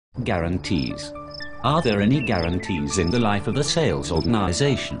Guarantees. Are there any guarantees in the life of a sales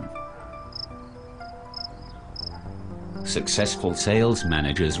organization? Successful sales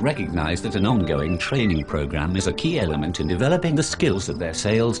managers recognize that an ongoing training program is a key element in developing the skills of their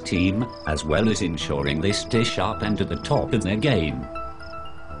sales team, as well as ensuring they stay sharp and at the top of their game.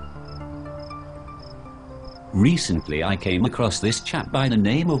 Recently I came across this chap by the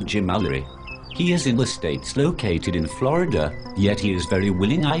name of Jim Ullery. He is in the States, located in Florida, yet he is very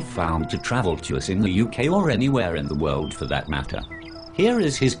willing, I found, to travel to us in the UK or anywhere in the world for that matter. Here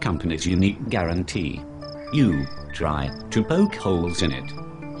is his company's unique guarantee. You try to poke holes in it.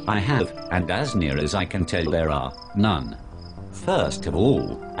 I have, and as near as I can tell there are none. First of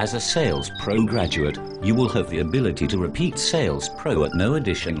all, as a Sales Pro graduate, you will have the ability to repeat Sales Pro at no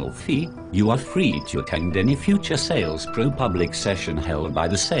additional fee. You are free to attend any future Sales Pro public session held by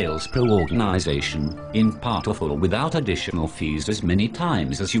the Sales Pro organization, in part or full without additional fees, as many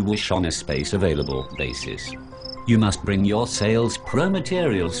times as you wish on a space available basis. You must bring your Sales Pro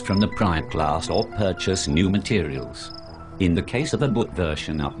materials from the prior class or purchase new materials. In the case of a book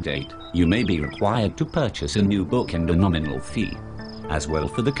version update, you may be required to purchase a new book and a nominal fee. As well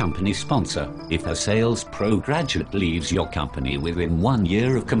for the company sponsor, if a Sales Pro graduate leaves your company within 1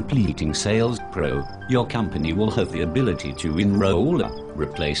 year of completing Sales Pro, your company will have the ability to enroll a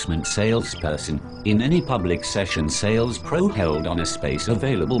replacement salesperson in any public session Sales Pro held on a space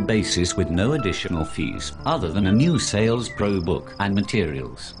available basis with no additional fees other than a new Sales Pro book and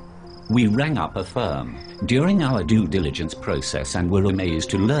materials. We rang up a firm during our due diligence process and were amazed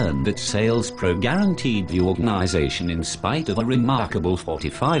to learn that Sales Pro guaranteed the organization in spite of a remarkable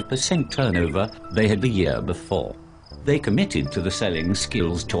 45% turnover they had the year before. They committed to the selling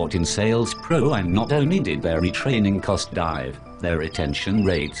skills taught in Sales Pro, and not only did their retraining cost dive, their retention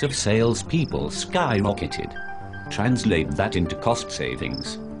rates of salespeople skyrocketed. Translate that into cost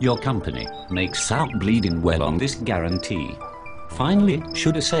savings. Your company makes out bleeding well on this guarantee. Finally,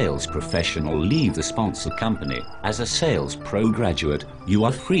 should a sales professional leave the sponsor company, as a Sales Pro graduate, you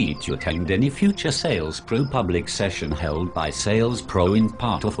are free to attend any future Sales Pro public session held by Sales Pro in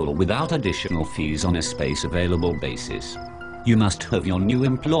part or full without additional fees on a space available basis. You must have your new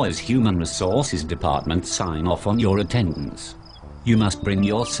employer's human resources department sign off on your attendance. You must bring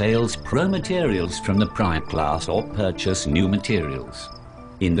your Sales Pro materials from the prior class or purchase new materials.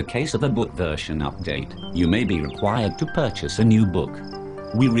 In the case of a book version update, you may be required to purchase a new book.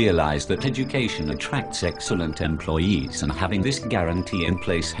 We realize that education attracts excellent employees, and having this guarantee in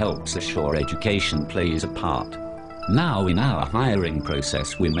place helps assure education plays a part. Now in our hiring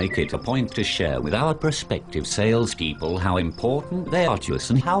process, we make it a point to share with our prospective salespeople how important they are to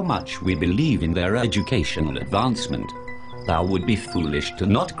us and how much we believe in their educational advancement. Thou would be foolish to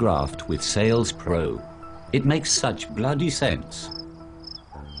not graft with Sales Pro. It makes such bloody sense.